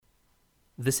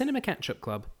The Cinema Catch-Up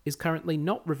Club is currently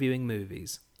not reviewing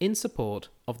movies in support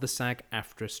of the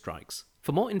SAG-AFTRA strikes.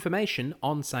 For more information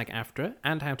on SAG-AFTRA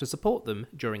and how to support them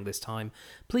during this time,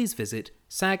 please visit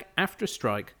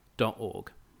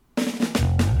sagaftrastrike.org.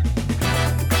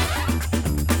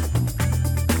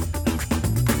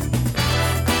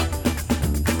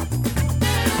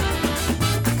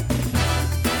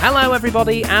 Hello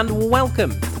everybody and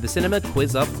welcome to the Cinema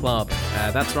Quiz Up Club.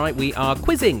 That's right, we are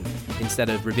quizzing instead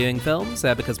of reviewing films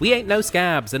because we ain't no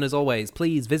scabs, and as always,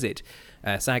 please visit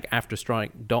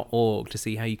sagaftrastrike.org to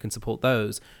see how you can support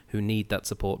those who need that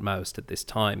support most at this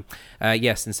time.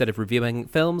 Yes, instead of reviewing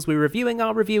films, we're reviewing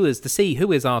our reviewers to see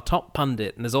who is our top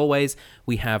pundit, and as always,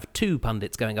 we have two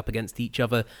pundits going up against each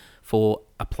other for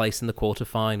a place in the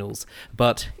quarterfinals.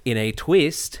 But in a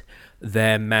twist,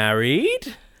 they're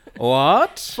married.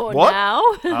 What? For now.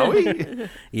 Are we?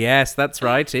 Yes, that's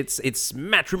right. It's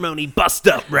matrimony bust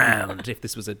up round. If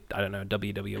this was a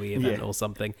WWE event or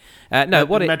something. No,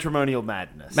 what Matrimonial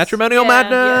madness. Matrimonial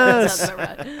madness. Yeah, sounds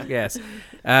about right. Yes.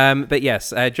 But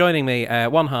yes, joining me,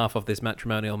 one half of this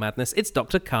matrimonial madness, it's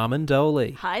Dr. Carmen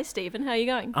Dohle. Hi, Stephen. How are you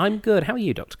going? I'm good. How are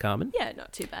you, Dr. Carmen? Yeah,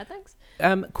 not too bad, thanks.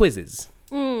 Quizzes.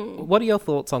 What are your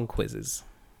thoughts on quizzes?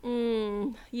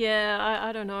 Yeah,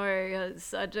 I don't know. I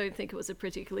don't think it was a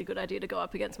particularly good idea to go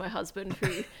up against my husband,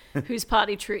 whose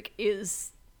party trick is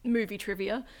movie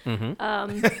trivia.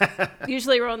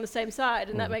 Usually we're on the same side,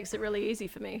 and that makes it really easy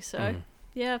for me. So,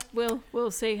 yeah,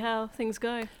 we'll see how things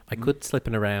go. I could slip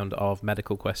in a round of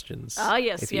medical questions.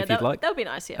 Yes, if yeah, you'd like. that would be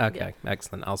nice. Yeah. Okay,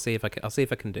 excellent. I'll see if I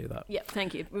can do that. Yeah,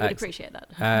 thank you. We would appreciate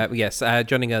that. Yes,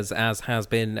 joining us as has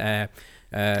been.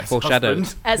 Foreshadowed.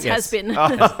 Husband. As has been.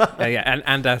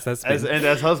 and as has been.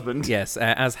 As husband. Yes,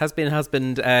 as has been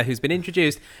husband, who's been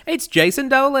introduced. It's Jason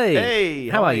Dohle. Hey,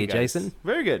 how are you, guys? Jason?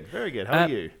 Very good, very good. How are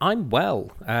you? I'm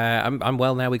well. I'm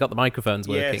well now. We got the microphones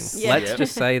working. Yes. Yeah. Let's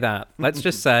just say that. Let's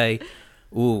just say,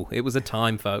 ooh, it was a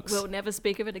time, folks. We'll never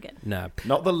speak of it again. No.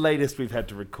 Not the latest we've had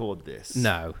to record this.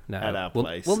 No. At our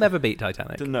place. We'll never beat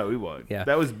Titanic. No, we won't. Yeah.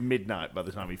 That was midnight by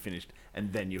the time we finished,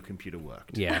 and then your computer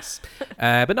worked. Yes.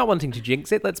 But not wanting to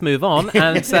jinx it, let's move on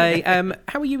and say,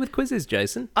 how are you with quizzes,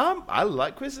 Jason? I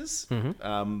like quizzes.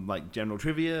 Like general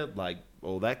trivia, like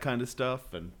all that kind of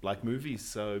stuff, and like movies.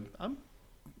 So I'm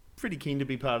pretty keen to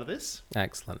be part of this.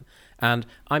 Excellent. And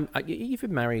you've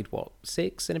been married, what,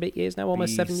 6 and a bit years now?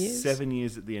 Almost 7 years? 7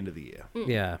 years at the end of the year.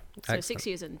 Yeah. So excellent. 6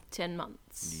 years and 10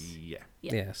 months. Yeah.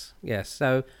 Yes.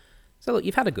 So look,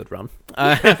 you've had a good run.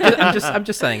 I'm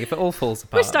just saying, if it all falls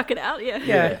apart, We stuck it out, yeah.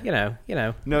 Yeah, you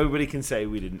know. Nobody can say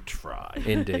we didn't try.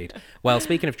 Indeed. Well,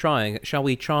 speaking of trying, shall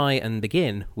we try and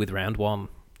begin with round one?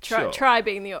 Sure. Try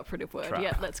being the operative word. Try.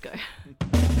 Yeah, let's go.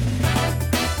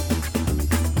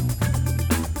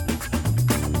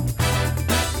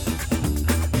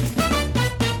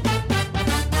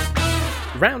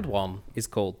 Round one is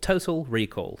called Total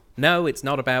Recall. No, it's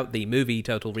not about the movie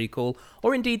Total Recall,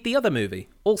 or indeed the other movie,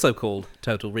 also called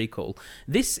Total Recall.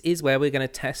 This is where we're going to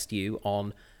test you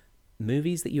on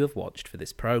movies that you have watched for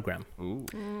this program.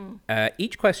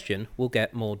 Each question will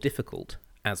get more difficult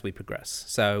as we progress,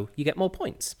 so you get more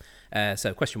points.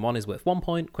 So question 1 is worth 1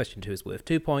 point, question 2 is worth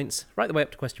 2 points, right the way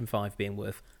up to question 5 being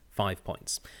worth 5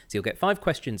 points. So you'll get 5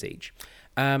 questions each.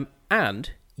 And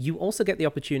you also get the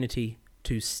opportunity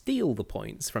to steal the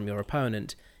points from your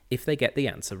opponent if they get the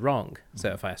answer wrong. So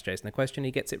if I ask Jason a question,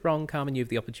 he gets it wrong, Carmen, you have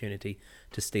the opportunity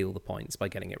to steal the points by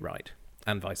getting it right,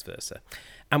 and vice versa.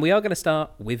 And we are going to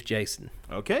start with Jason.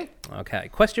 Okay. Okay,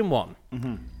 question 1.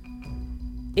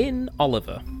 In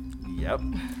Oliver, Yep.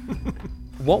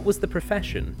 what was the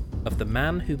profession of the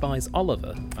man who buys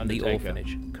Oliver the Undertaker.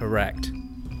 orphanage? Correct.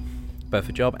 Both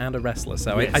a job and a wrestler,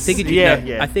 so I Yes. figured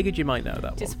I figured you might know that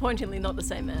one. Disappointingly not the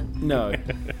same man. No.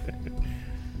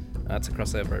 That's a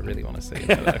crossover I really want to see.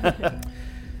 Though.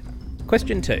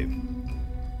 Question 2.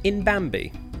 In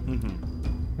Bambi,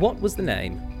 what was the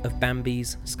name of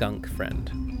Bambi's skunk friend?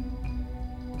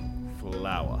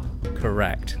 Flower.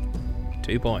 Correct.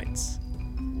 2 points.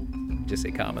 Just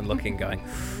see Carmen looking, going,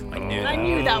 I knew I that.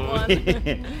 knew that one.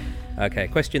 Okay,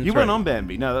 question 3. You weren't on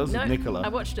Bambi. No, that was No, Nicola. I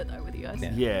watched it though with you guys.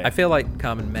 Yeah. I feel like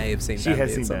Carmen may have seen She Bambi has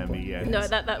at seen some Bambi, point. yeah. No,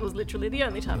 that was literally the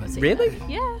only time I've seen Really? that.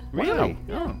 Yeah. Really?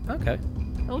 Wow. Oh, okay.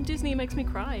 Old Disney makes me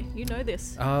cry. You know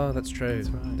this. Oh, that's true. That's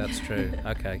right. That's true.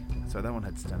 Okay. So that one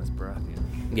had Stannis Baratheon.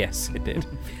 Yes, it did.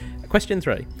 Question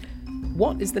 3.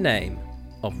 What is the name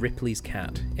of Ripley's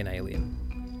cat in Alien?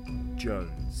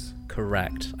 Jones.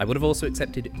 Correct. I would have also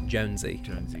accepted Jonesy.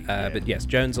 Jonesy, yeah. But yes,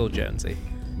 Jones or Jonesy.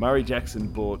 Murray Jackson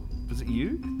bought, was it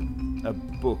you? A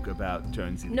book about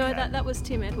Jonesy the No, cat. that was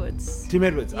Tim Edwards. Tim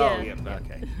Edwards. Oh, Yeah. yeah.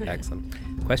 Okay. Excellent.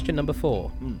 Question number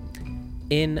 4.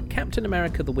 In Captain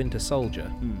America the Winter Soldier,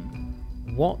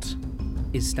 what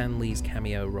is Stan Lee's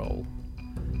cameo role?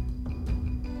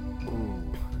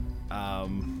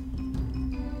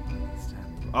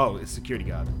 It's security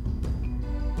guard.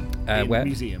 Where?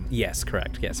 Museum. Yes,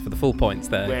 correct. Yes, for the full points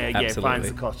there. Where, absolutely. finds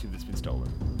the costume that's been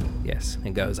stolen. Yes,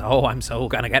 and goes, "Oh, I'm so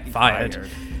gonna get fired." Fired.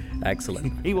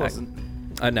 Excellent. He wasn't.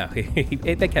 No,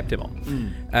 they kept him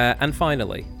on. And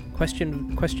finally,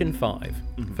 question 5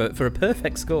 for a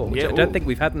perfect score, which I don't think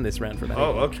we've had in this round from anyone.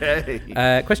 Oh,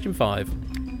 okay. Question 5.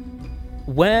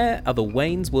 Where are the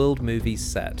Wayne's World movies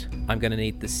set? I'm going to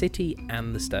need the city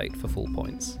and the state for full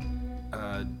points.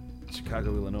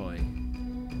 Chicago, Illinois.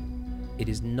 It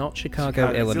is not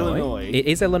Chicago, Illinois. Illinois. It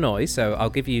is Illinois, so I'll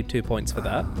give you 2 points for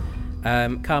that.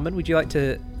 Carmen, would you like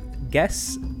to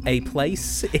guess a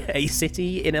place, a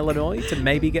city in Illinois to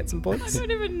maybe get some points? I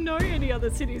don't even know any other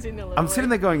cities in Illinois. I'm sitting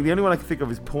there going, the only one I can think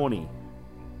of is Pawnee.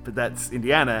 But that's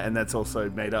Indiana, and that's also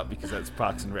made up because that's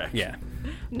Parks and Rec. Yeah.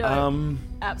 No,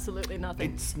 absolutely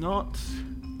nothing. It's not...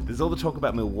 There's all the talk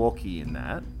about Milwaukee in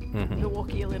that.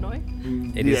 Milwaukee, Illinois?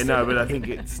 But I think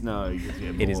it's... No.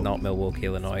 It is not Milwaukee,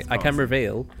 Illinois. I can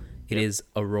reveal it is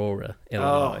Aurora,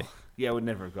 Illinois. Oh, yeah, I would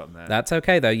never have gotten that. That's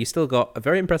okay, though. You still got a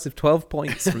very impressive 12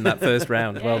 points from that first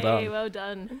round. Well done. Well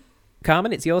done.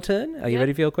 Carmen, it's your turn. Are you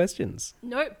ready for your questions?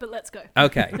 No, but let's go.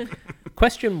 Okay.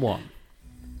 Question 1.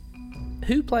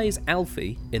 Who plays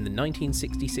Alfie in the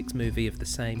 1966 movie of the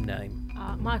same name?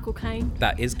 Michael Caine.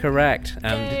 That is correct.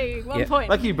 And Yay, 1 point.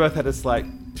 Like you both had a slight...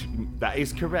 That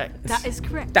is correct. That is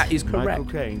correct. That is correct. Michael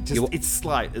Caine. It's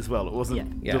slight as well. It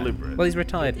wasn't deliberate. Well, he's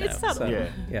retired now. It's subtle. So,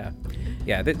 yeah.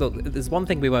 Look, there's one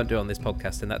thing we won't do on this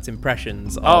podcast, and that's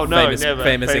impressions of never.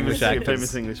 famous English actors.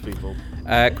 Famous English people.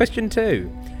 Question 2.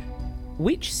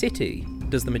 Which city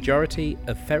does the majority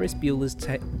of Ferris Bueller's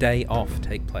Day Off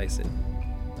take place in?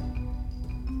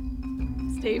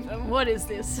 Steve, what is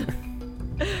this?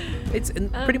 It's in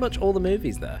pretty much all the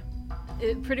movies there.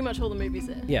 Pretty much all the movies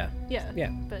there. Yeah. Yeah.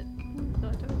 But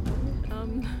I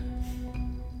don't.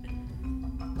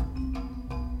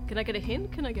 Can I get a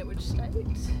hint? Can I get which state?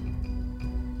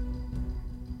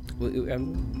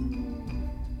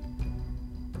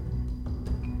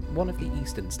 One of the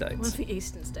eastern states. One of the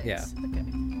eastern states. Yeah. Okay.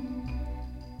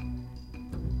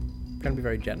 Trying to be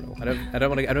very general. I don't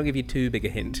want to give you too big a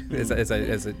hint. As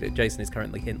Jason is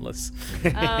currently hintless.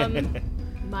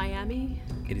 Miami.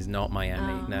 It is not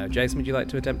Miami. No. Jason, would you like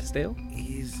to attempt to steal?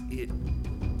 Is it...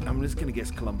 I'm just going to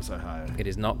guess Columbus, Ohio. It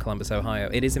is not Columbus, Ohio.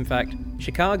 It is, in fact,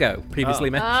 Chicago, previously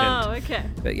mentioned. Oh, okay.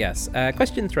 But yes.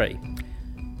 Question 3.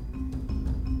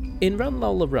 In Run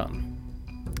Lola Run,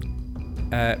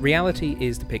 reality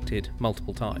is depicted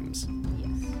multiple times.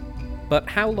 Yes. But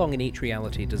how long in each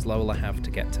reality does Lola have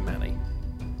to get to Manny?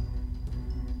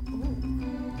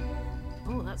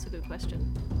 Oh, that's a good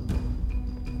question.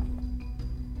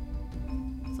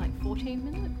 It's like 14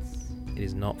 minutes? It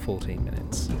is not 14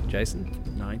 minutes. Jason?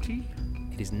 90?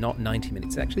 It is not 90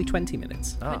 minutes. It's actually 20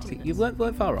 minutes. 20 So minutes. you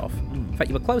weren't far off. In fact,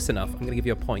 you were close enough. I'm going to give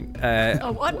you a point.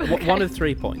 What? Okay. 1 of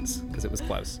 3 points, because it was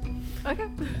close. Okay.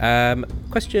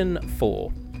 Question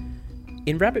 4.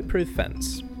 In Rabbit Proof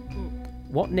Fence,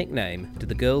 what nickname did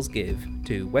the girls give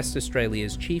to West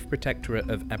Australia's Chief Protectorate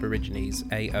of Aborigines,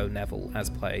 A.O. Neville, as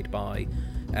played by...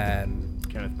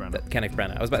 Kenneth Branagh. Kenneth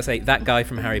Branagh. I was about to say, that guy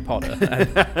from Harry Potter.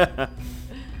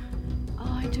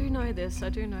 I do know this.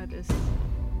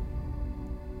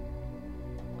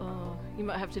 Oh, you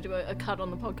might have to do a cut on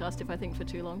the podcast if I think for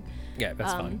too long. Yeah,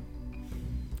 that's fine.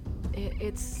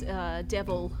 It's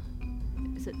Devil.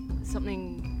 Is it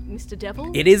something Mr.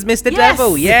 Devil? It is Mr. Yes!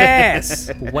 Devil, yes!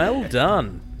 Well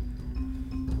done.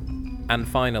 And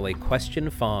finally, question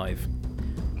 5.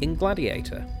 In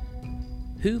Gladiator,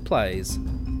 who plays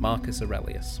Marcus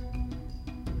Aurelius?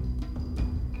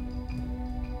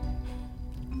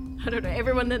 I don't know.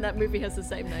 Everyone in that movie has the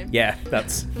same name. Yeah,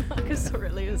 that's... Marcus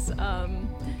Aurelius.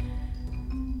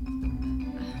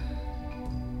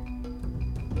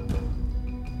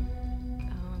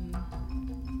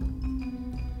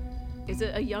 Is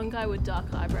it a young guy with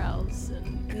dark eyebrows?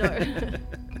 And no. I'm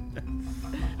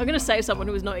going to say someone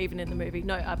who was not even in the movie.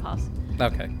 No, I pass.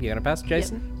 Okay, you going to pass,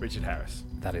 Jason? Yep. Richard Harris.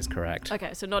 That is correct.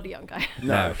 Okay, so not a young guy.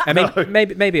 No. I mean,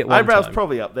 maybe at one Eyebrows time.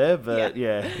 probably up there, but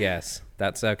yeah. Yes,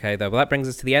 that's okay, though. Well, that brings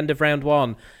us to the end of round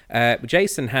 1.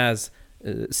 Jason has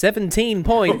 17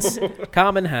 points.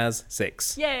 Carmen has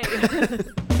 6. Yay!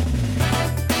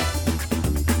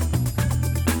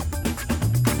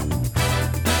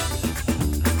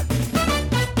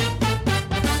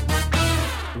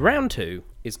 Round 2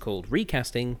 is called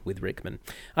Recasting with Rickman.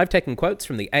 I've taken quotes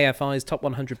from the AFI's Top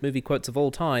 100 Movie Quotes of All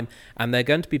Time, and they're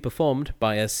going to be performed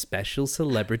by a special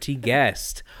celebrity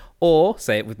guest. Or,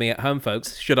 say it with me at home,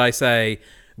 folks, should I say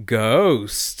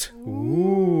ghost?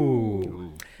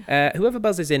 Ooh. Whoever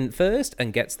buzzes in first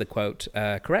and gets the quote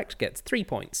correct gets 3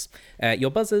 points. Your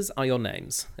buzzers are your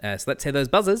names. So let's hear those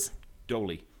buzzers.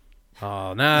 Dohle.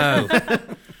 Oh, no.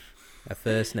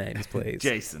 First names, please.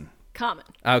 Jason. Carmen.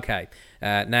 Okay.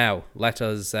 Now, let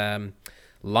us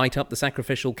light up the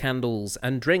sacrificial candles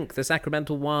and drink the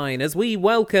sacramental wine as we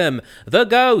welcome the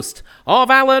ghost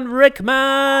of Alan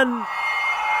Rickman.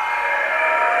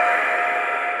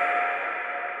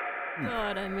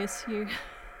 God, I miss you.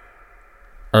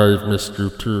 I've missed you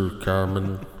too,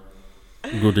 Carmen.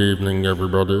 Good evening,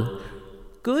 everybody.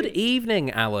 Good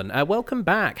evening, Alan. Welcome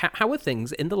back. How are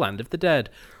things in the land of the dead?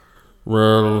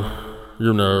 Well,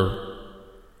 you know,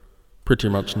 pretty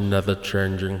much never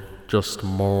changing. Just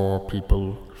more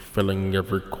people filling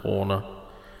every corner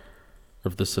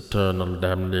of this eternal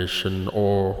damnation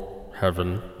or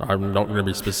heaven. I'm not going to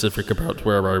be specific about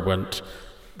where I went.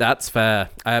 That's fair.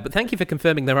 But thank you for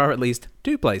confirming there are at least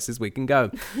 2 places we can go.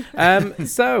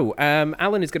 So,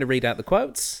 Alan is going to read out the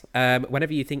quotes.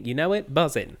 Whenever you think you know it,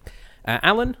 buzz in.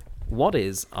 Alan, what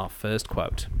is our first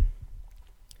quote?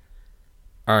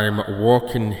 I'm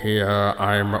walking here,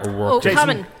 I'm walking... Oh,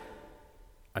 Carmen.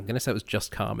 I'm going to say it was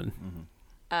just Carmen.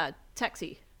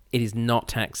 Taxi. It is not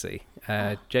Taxi.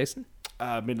 Jason?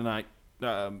 Midnight.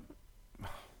 Is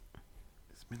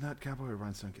Midnight Cowboy or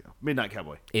Rhinestone Cowboy? Midnight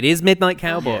Cowboy. It is Midnight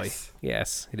Cowboy.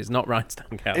 Yes. It is not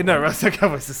Rhinestone Cowboy. No, Rhinestone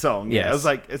Cowboy's the song. Yeah, Yes. I was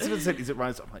like, as soon as it said, is it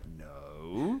Rhinestone? I'm like,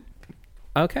 no.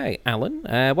 Okay, Alan,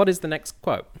 what is the next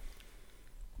quote?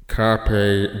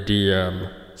 Carpe diem,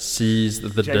 seize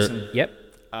the Jason. Yep,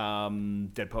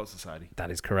 Dead Poet Society.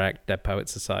 that is correct. Dead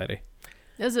Poets Society.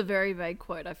 There's a very vague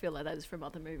quote. I feel like that is from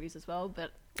other movies as well,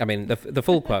 but... I mean, the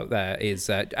full quote there is...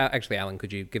 actually, Alan,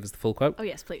 could you give us the full quote? Oh,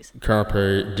 yes, please.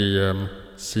 Carpe diem,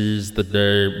 seize the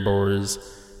day, boys.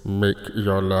 Make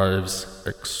your lives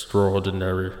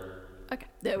extraordinary. Okay,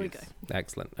 there we go.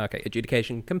 Excellent. Okay,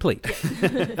 adjudication complete.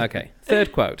 Okay,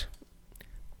 third quote.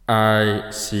 I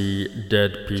see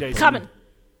dead people. Jason. Carmen.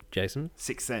 Jason?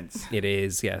 Sixth Sense. It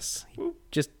is, yes.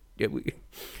 Just...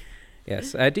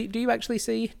 yes. Do you actually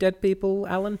see dead people,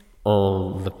 Alan?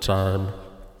 All the time.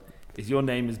 Is your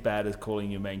name as bad as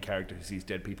calling your main character who sees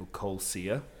dead people Cole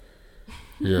Sear?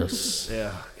 Yes.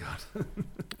 Yeah, God.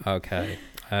 Okay.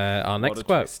 Our What next a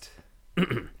quote.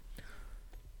 twist.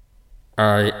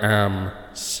 I am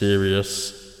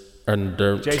serious and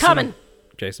don't... Jason. Carmen.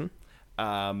 Jason?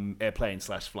 Airplane /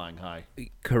 Flying High.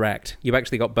 Correct. You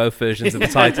actually got both versions of the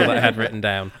title that I had written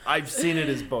down. I've seen it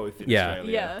as both in Yeah.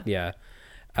 Australia. Yeah.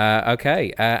 Yeah.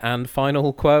 Okay. And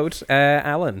final quote,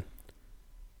 Alan.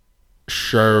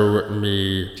 Show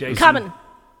me... Jason. Carmen.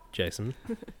 Jason.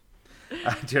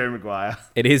 Jerry Maguire.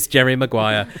 It is Jerry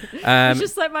Maguire. It's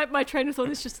just like my train of thought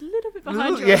is just a little bit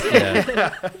behind you.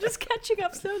 Yeah. I'm just catching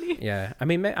up slowly. Yeah. I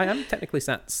mean, I am technically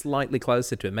sat slightly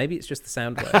closer to him. Maybe it's just the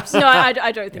sound waves. No, I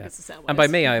don't think it's the sound waves. And by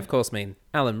me, I of course mean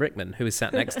Alan Rickman, who is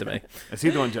sat next to me. Is he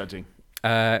the one judging?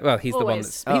 Well, he's the one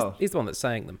Always. that's he's the one that's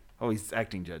saying them. Oh, he's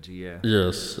acting judgy, yeah.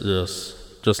 Yes,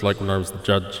 yes. Just like when I was the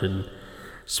judge in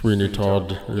Sweeney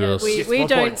Todd. Yeah, Yes. we More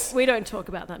don't points. we don't talk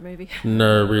about that movie.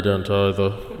 No, we don't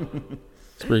either.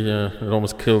 It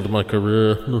almost killed my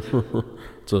career.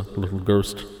 It's a little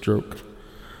ghost joke.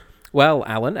 Well,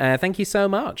 Alan, thank you so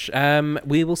much.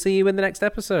 We will see you in the next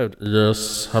episode.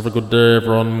 Yes, have a good day,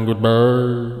 everyone.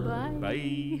 Goodbye. Bye.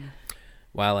 Bye.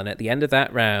 Well, and at the end of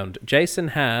that round, Jason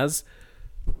has...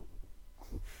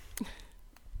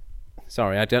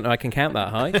 Sorry, I don't know I can count that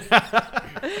high.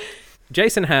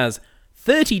 Jason has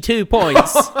 32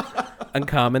 points, and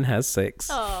Carmen has 6.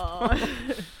 Oh.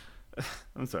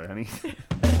 I'm sorry, honey.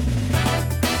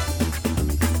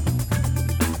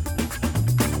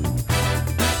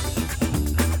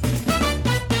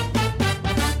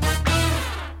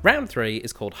 Round 3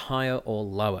 is called Higher or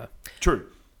Lower. True.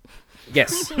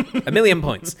 Yes, 1,000,000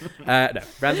 points. No,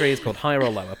 round 3 is called Higher or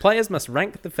Lower. Players must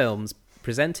rank the films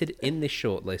presented in this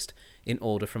shortlist in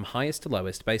order from highest to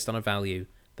lowest based on a value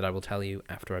that I will tell you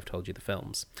after I've told you the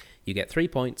films. You get 3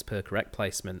 points per correct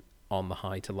placement on the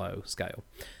high to low scale.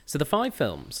 So the 5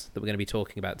 films that we're going to be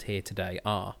talking about here today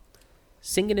are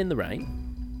Singing in the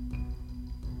Rain,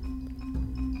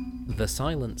 The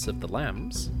Silence of the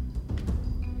Lambs,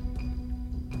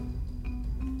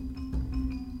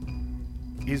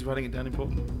 He's writing it down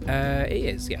important? it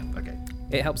is, yeah. Okay.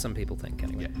 It helps some people think,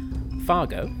 anyway.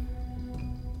 Fargo,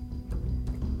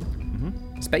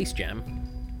 Space Jam,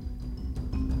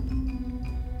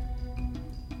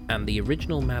 and the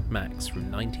original Mad Max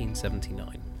from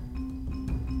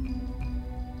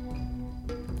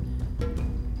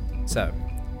 1979. So,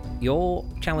 Your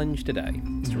challenge today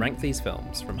is to rank these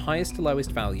films from highest to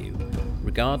lowest value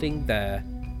regarding their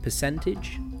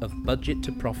percentage of budget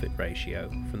to profit ratio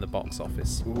from the box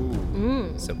office.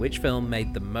 So which film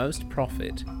made the most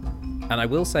profit? And I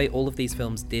will say all of these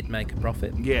films did make a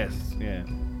profit. Yes, yeah.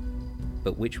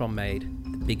 But which one made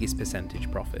the biggest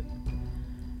percentage profit?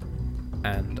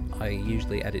 And I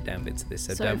usually edit down bits of this,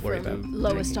 so don't worry about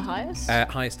lowest to highest?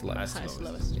 Highest to lowest. Highest to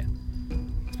lowest. Yeah.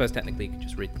 I suppose technically you could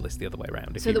just read the list the other way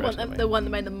around. So the one that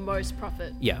made the most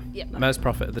profit? Yeah. Yep. Most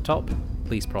profit at the top,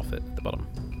 least profit at the bottom.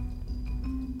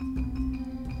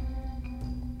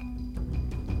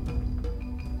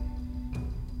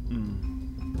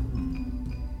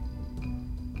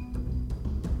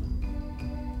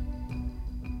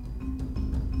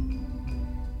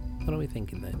 What are we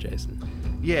thinking there, Jason?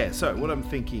 Yeah, so what I'm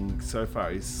thinking so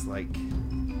far is like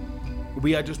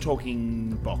we are just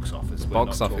talking box office. We're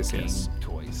Box not office, talking yes.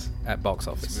 Toys. At box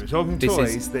office. If we're talking This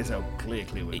toys, is- there's a clear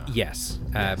winner. Yes,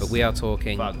 but we are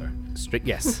talking Fargo. strict.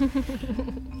 Yes.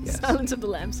 Yes. Silence of the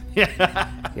Lambs.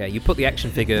 Yeah, you put the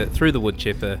action figure through the wood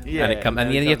chipper, Yeah, and it and and then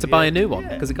it you have to comes- buy yeah, a new one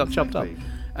yeah, because it got chopped up.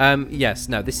 exactly. Yes,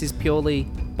 no, this is purely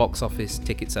box office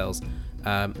ticket sales.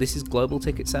 This is global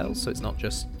ticket sales, so it's not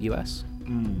just US.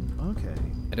 Okay.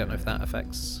 I don't know if that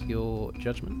affects your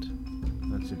judgment.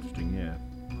 That's interesting, yeah.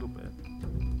 A little bit.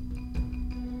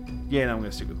 Yeah, no, I'm going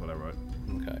to stick with what I wrote.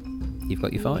 Okay, you've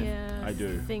got your 5. Yeah, I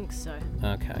do. think so.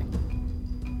 Okay.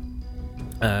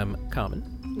 Carmen,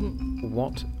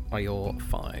 what are your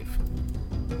 5?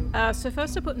 So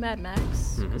first I put Mad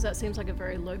Max, because that seems like a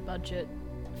very low budget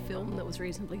film that was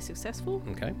reasonably successful.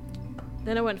 Okay.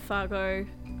 Then I went Fargo.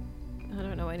 I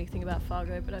don't know anything about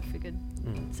Fargo, but I figured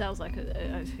it sounds like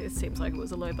it seems like it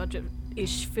was a low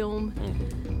budget-ish film.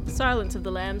 Silence of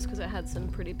the Lambs, because it had some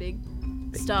pretty big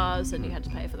stars and you had to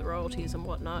pay for the royalties and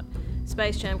whatnot.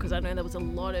 Space Jam, because I know there was a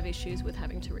lot of issues with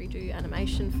having to redo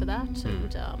animation for that, and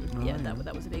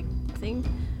that was a big thing.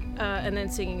 And then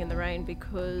Singing in the Rain,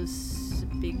 because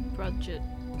big budget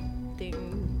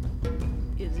thing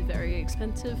is very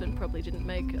expensive and probably didn't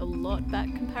make a lot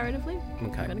back comparatively.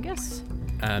 Okay. I'm gonna guess.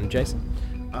 And Jason?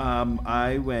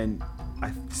 I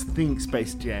think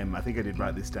Space Jam. I think I did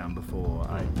write this down before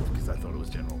because I thought it was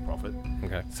general profit.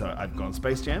 Okay. So I've gone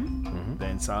Space Jam,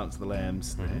 then Silence of the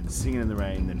Lambs, then Singing in the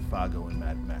Rain, then Fargo and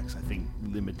Mad Max. I think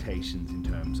limitations in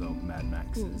terms of Mad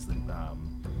Max's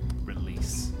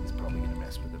release is probably going to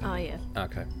mess with it. Oh yeah.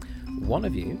 Okay. One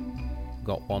of you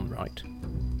got 1 right,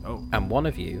 Oh. and one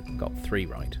of you got 3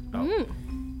 right. Oh.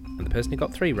 And the person who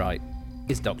got 3 right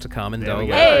is Dr. Carmen There we Dohle.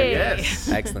 go. Hey! Yes.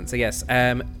 Excellent. So yes,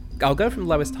 I'll go from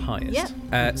lowest to highest.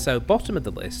 So bottom of the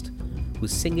list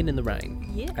was Singing in the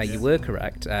Rain. Yes. You were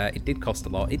correct. It did cost a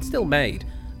lot. It still made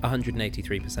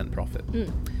 183% profit.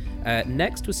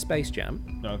 Next was Space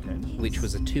Jam, Okay. which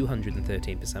was a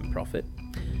 213% profit.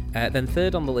 Then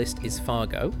third on the list is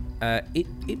Fargo. It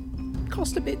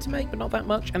cost a bit to make, but not that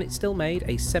much, and it still made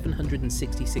a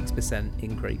 766%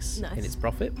 increase Nice. in its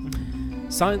profit.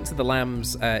 Silence of the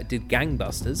Lambs did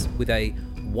gangbusters with a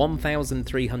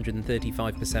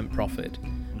 1,335% profit.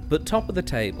 But top of the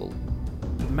table,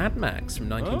 Mad Max from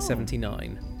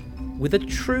 1979 with a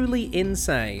truly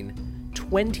insane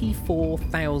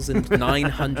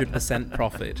 24,900%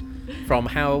 profit from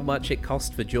how much it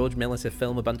cost for George Miller to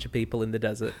film a bunch of people in the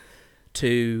desert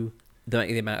to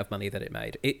the amount of money that it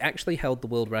made. It actually held the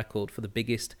world record for the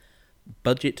biggest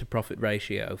budget to profit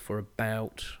ratio for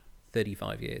about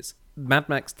 35 years. Mad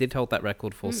Max did hold that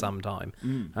record for some time.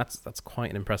 That's quite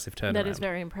an impressive turnaround. That is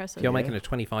very impressive. If you're making a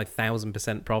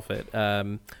 25,000% profit,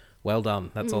 well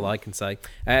done. That's all I can say.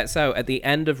 So at the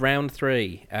end of round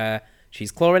 3,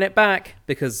 she's clawing it back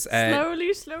because...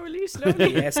 slowly.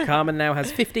 yes, Carmen now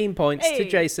has 15 points to Hey.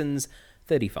 Jason's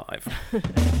 35.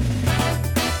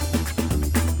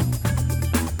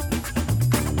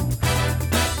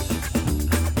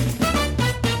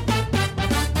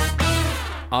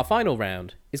 Our final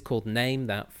round is called Name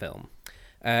That Film.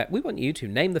 We want you to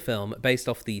name the film based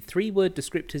off the 3-word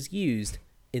descriptors used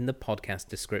in the podcast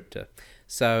descriptor.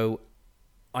 So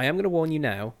I am going to warn you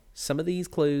now, some of these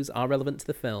clues are relevant to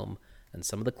the film and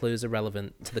some of the clues are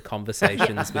relevant to the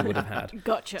conversations we would have had.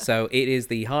 Gotcha. So it is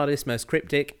the hardest, most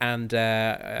cryptic, and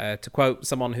to quote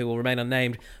someone who will remain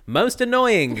unnamed, most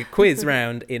annoying quiz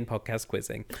round in podcast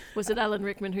quizzing. Was it Alan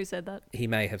Rickman who said that? He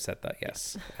may have said that,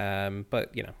 yes.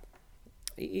 But, you know,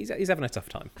 he's having a tough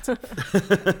time.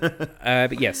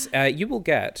 But yes, you will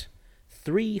get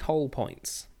 3 whole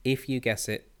points if you guess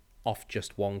it off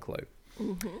just 1 clue.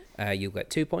 You'll get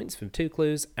 2 points from 2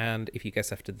 clues, and if you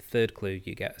guess after the 3rd clue,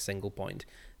 you get a single point.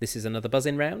 This is another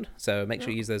buzz-in round, so make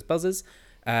sure you use those buzzers.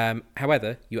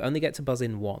 However, you only get to buzz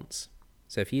in once.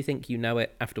 So if you think you know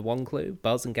it after one clue,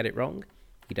 buzz and get it wrong,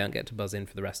 you don't get to buzz in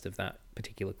for the rest of that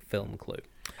particular film clue.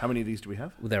 How many of these do we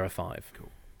have? Well, there are 5. Cool.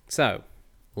 So,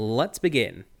 let's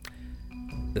begin.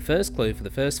 The first clue for the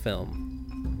first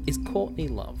film is Courtney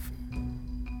Love.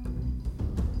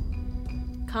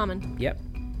 Carmen. Yep.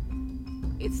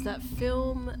 It's that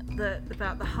film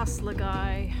about the hustler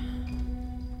guy.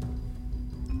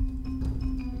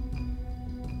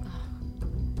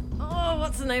 Oh,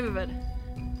 what's the name of it?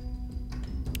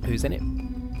 Who's in it?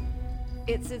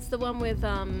 It's the one with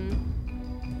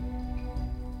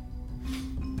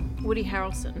Woody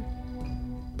Harrelson,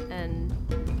 and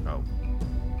Oh.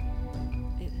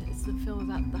 it's the film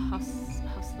about the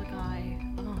hustler guy.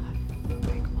 Oh, I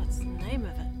forget what's the name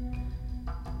of it.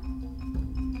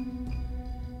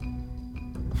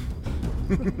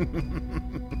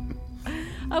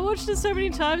 I watched it so many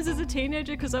times as a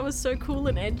teenager because I was so cool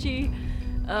and edgy.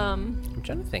 I'm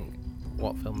trying to think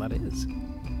what film that is.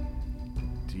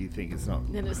 Do you think it's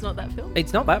not? Then it's not that film.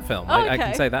 It's not that film. Oh, I can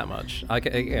okay. say that much.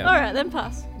 Yeah. All right, then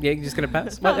pass. Yeah, you're just going to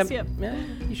pass? Pass, yep. Yeah,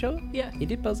 you sure? Yeah. You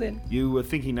did buzz in. You were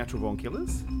thinking Natural Born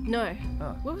Killers? No.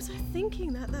 Oh. What was I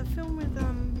thinking? That film with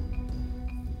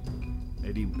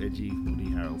Edgy Woody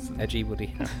Harrelson. Edgy Woody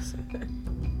Harrelson.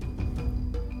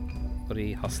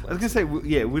 Woody Hustler. I was gonna say,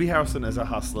 Woody Harrelson as a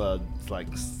hustler, it's like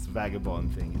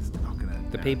vagabond thing is not gonna.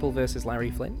 The People versus Larry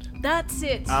Flint. That's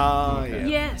it. Oh yeah.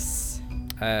 Yes.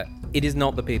 It is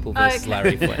not The People versus Okay.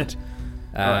 Larry Flint.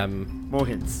 Alright, more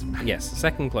hints. Yes,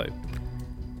 second clue.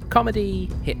 Comedy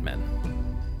hitman.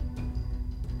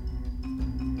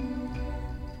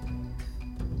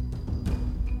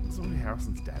 Wasn't Woody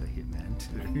Harrelson's dad a hitman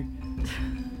too?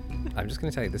 I'm just going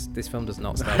to tell you, this film does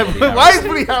not star Woody Why is Harrelson.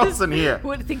 Woody Harrelson here?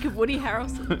 Would think of Woody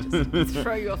Harrelson. Just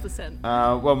throw you off the scent.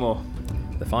 One more.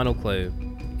 The final clue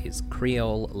is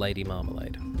Creole Lady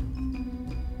Marmalade.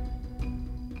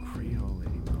 Creole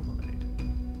Lady Marmalade.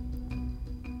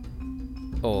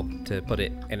 Or, to put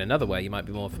it in another way you might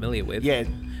be more familiar with, Yeah.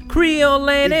 Creole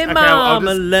Lady Okay, I'll just-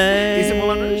 Marmalade. Is it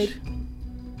Moulin Rouge?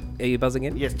 Are you buzzing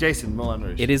in? Yes, Jason Moulin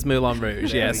Rouge. It is Moulin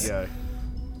Rouge, yes. There we go.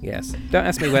 Yes. Don't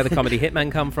ask me where the comedy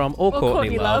hitman come from or Courtney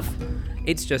Courtney Love. Love.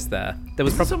 It's just there. There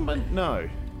was Isn't probably someone? No.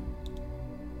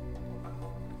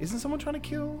 Isn't someone trying to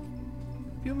kill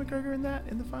Ewan McGregor in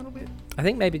the final bit? I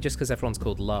think maybe just because everyone's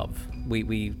called Love,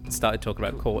 we started talking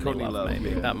about Courtney Courtney Love. Love, Maybe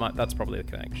yeah. that's probably the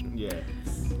connection.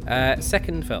 Yeah.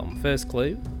 Second film, first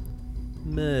clue,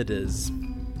 murders.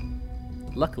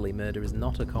 Luckily, murder is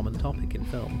not a common topic in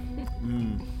film.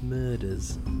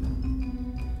 Murders. I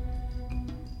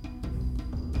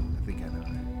think I know.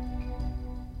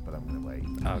 But I'm gonna wait.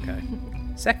 Okay.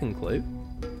 Second clue,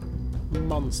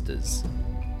 monsters.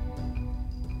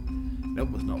 That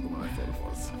was not the one I thought it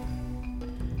was.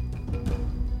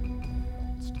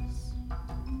 Monsters.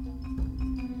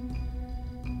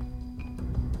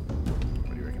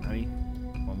 What do you reckon, honey?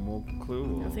 One more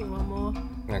clue? Or? I think one more.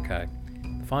 Okay.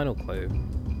 The final clue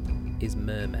is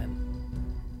mermen.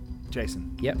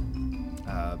 Jason. Yep.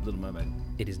 Little Mermaid.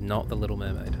 It is not The Little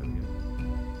Mermaid. There we go.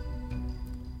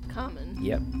 Carmen.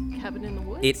 Yep. Cabin in the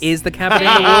Woods. It is The Cabin in the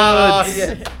Ah, Woods.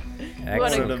 yeah.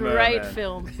 What Excellent. a The great Merman.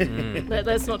 film.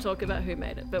 Let's not talk about who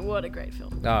made it, but what a great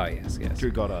film. Oh, yes.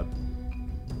 Drew Goddard.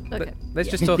 Okay. Let's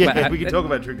Yeah. just talk Yeah, about... we can talk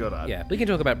about Drew Goddard. Yeah, we can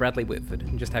talk about Bradley Whitford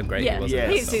and just how great Yeah, he was. Yeah.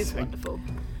 he's Yes. wonderful.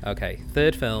 Okay,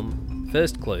 third film,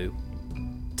 first clue,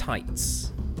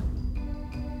 tights.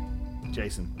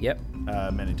 Jason. Yep,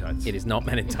 Men in Tights. it is not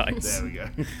Men in Tights. There we go.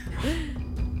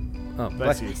 Oh,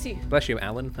 Bless you. Bless you. Bless you,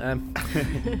 Alan.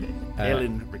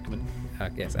 Ellen Rickman.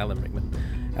 Yes, Alan Rickman.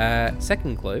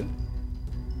 Second clue,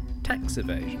 tax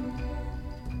evasion.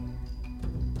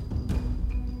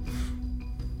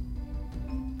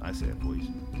 I say a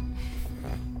poison.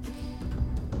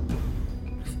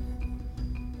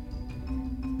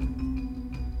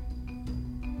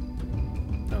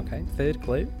 Okay, third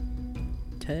clue,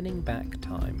 turning back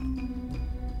time.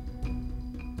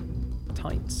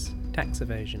 Tights, tax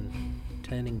evasion,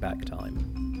 turning back time.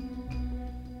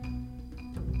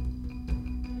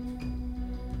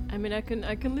 I mean, I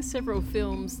can list several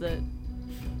films that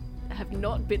have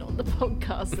not been on the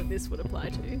podcast that this would apply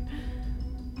to.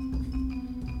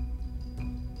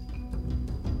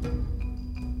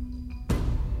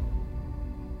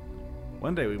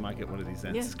 One day we might get one of these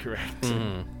answers Yeah. correct.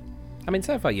 Mm. I mean,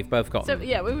 so far you've both So gotten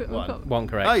yeah, we've One. got one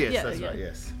correct. Oh yes, Yeah, that's yeah. right.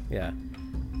 Yes. Yeah.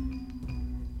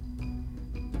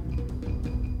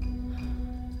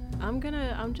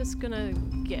 I'm just gonna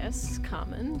guess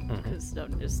Carmen because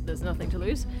there's nothing to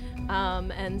lose,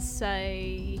 and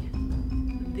say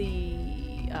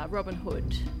the Robin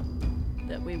Hood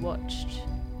that we watched.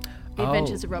 The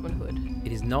Adventures of Robin Hood.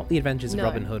 It is not The Adventures of No.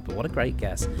 Robin Hood, but what a great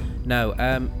guess. No,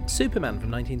 Superman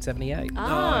from 1978.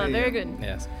 Ah, Oh, very yeah. good.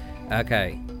 Yes.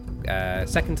 Okay.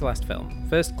 Second to last film.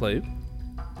 First clue.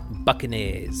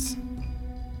 Buccaneers.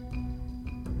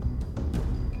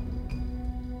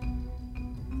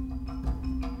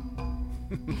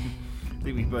 I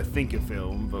think we both think a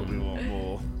film, but we want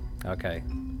more. Okay.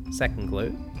 Second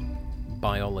clue.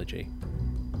 Biology.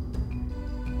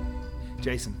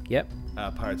 Jason. Yep.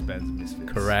 Pirates, Bands, and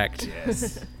Misfits. Correct.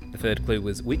 Yes. The third clue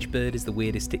was which bird is the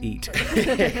weirdest to eat?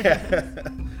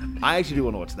 I actually do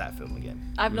want to watch that film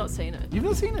again. I've not seen it. You've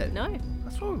not seen it? No.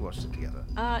 That's why we watched it together.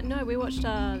 No, we watched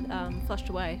Flushed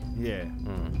Away. Yeah.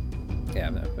 Yeah,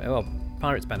 no, well,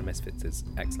 Pirates, Band of Misfits is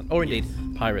excellent. Or indeed,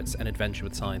 Pirates, An Adventure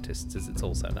with Scientists, as it's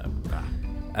also known.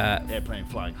 Airplane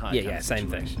flying high. Yeah, kind yeah, of same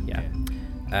thing. situation.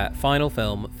 Yeah. Final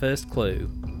film, first clue,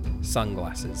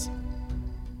 sunglasses.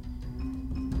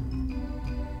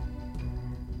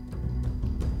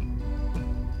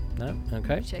 No?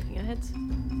 Okay. Shaking our heads.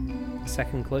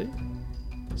 Second clue,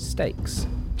 steaks.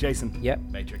 Jason. Yep.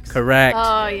 Matrix. Correct.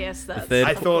 Oh, yes, that's... third-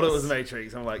 I of thought it course. was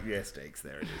Matrix. I'm like, yeah, stakes.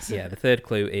 There it is. Yeah, the third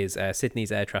clue is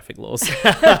Sydney's air traffic laws.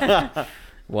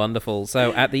 Wonderful.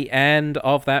 So at the end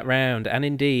of that round, and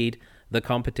indeed the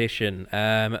competition,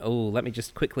 let me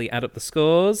just quickly add up the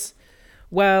scores.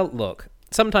 Well, look,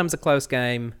 sometimes a close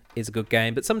game is a good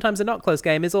game, but sometimes a not close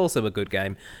game is also a good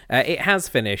game. It has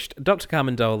finished Dr.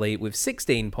 Carmen Dohle with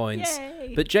 16 points,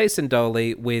 Yay. but Jason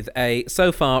Dohle with a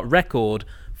so far record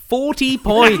 40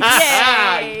 points.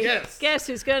 Yay! Yes. Guess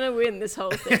who's going to win this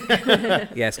whole thing?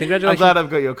 Yes, I'm congratulations. glad I've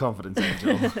got your confidence,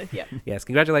 Angel. Yeah. Yes,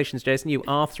 congratulations, Jason. You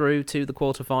are through to the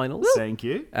quarterfinals. Thank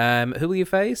you. Who will you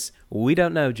face? We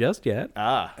don't know just yet.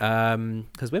 Ah.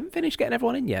 Because we haven't finished getting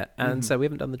everyone in yet, and so we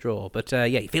haven't done the draw. But yeah,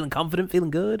 you feeling confident,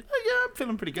 feeling good? Yeah, I'm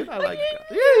feeling pretty good. I like it.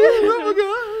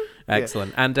 Yeah.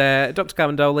 Excellent. And Dr.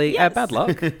 Carmen Dohle, Yes. bad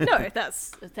luck. No,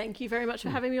 thank you very much for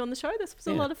having me on the show. This was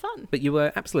a lot of fun. But you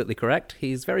were absolutely correct.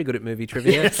 He's very good at movie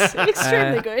trivia.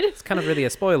 Extremely good. It's kind of really a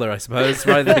spoiler, I suppose,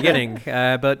 right at the beginning.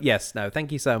 But yes, no,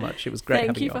 thank you so much. It was great Thank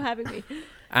having you you for on. having me.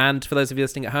 And for those of you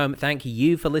listening at home, thank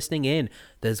you for listening in.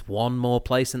 There's one more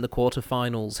place in the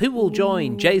quarterfinals. Who will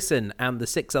join Jason and the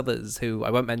 6 others, who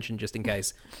I won't mention just in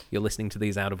case you're listening to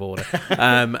these out of order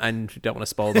and you don't want to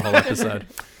spoil the whole episode.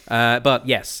 But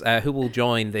yes, who will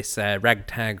join this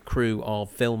ragtag crew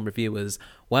of film reviewers?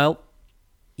 Well,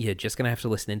 you're just going to have to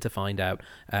listen in to find out.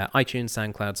 iTunes,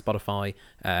 SoundCloud, Spotify,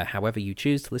 however you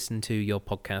choose to listen to your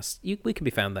podcast, we can be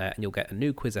found there, and you'll get a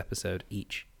new quiz episode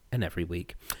each and every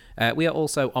week. We are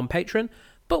also on Patreon,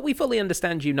 but we fully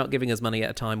understand you not giving us money at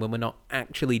a time when we're not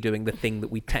actually doing the thing that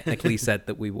we technically said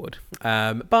that we would.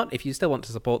 But if you still want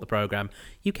to support the program,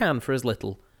 you can for as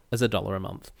little as $1 a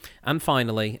month. And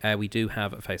finally, we do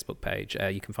have a Facebook page.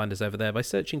 You can find us over there by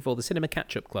searching for the Cinema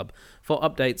Catch-Up Club for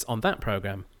updates on that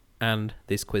program and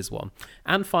this quiz one.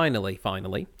 And finally,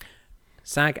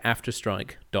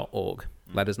 sagafterstrike.org.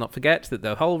 Let us not forget that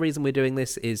the whole reason we're doing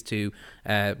this is to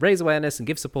raise awareness and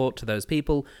give support to those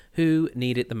people who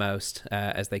need it the most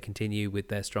as they continue with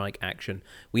their strike action.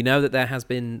 We know that there has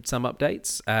been some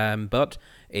updates, but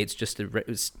it's just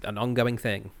it's an ongoing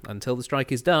thing. Until the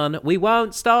strike is done, we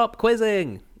won't stop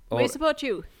quizzing. We support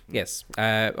you. Yes,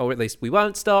 or at least we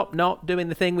won't stop not doing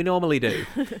the thing we normally do,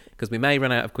 because we may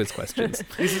run out of quiz questions.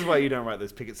 This is why you don't write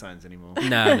those picket signs anymore.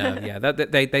 No, yeah,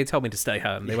 they told me to stay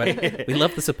home. They went, we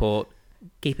love the support,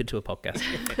 keep it to a podcast.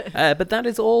 But that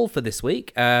is all for this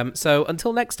week. So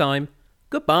until next time,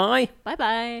 goodbye.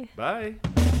 Bye-bye. Bye.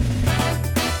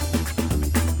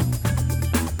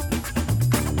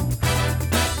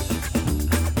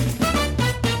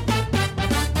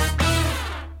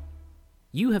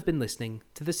 You have been listening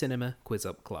to the Cinema Quiz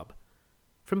Up Club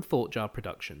from Thoughtjar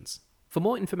Productions. For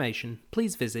more information,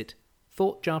 please visit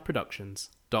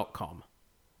thoughtjarproductions.com.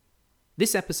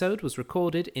 This episode was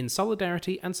recorded in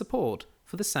solidarity and support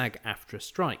for the SAG-AFTRA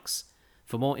strikes.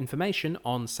 For more information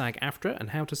on SAG-AFTRA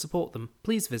and how to support them,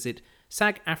 please visit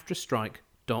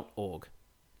sagaftrastrike.org.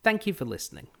 Thank you for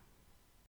listening.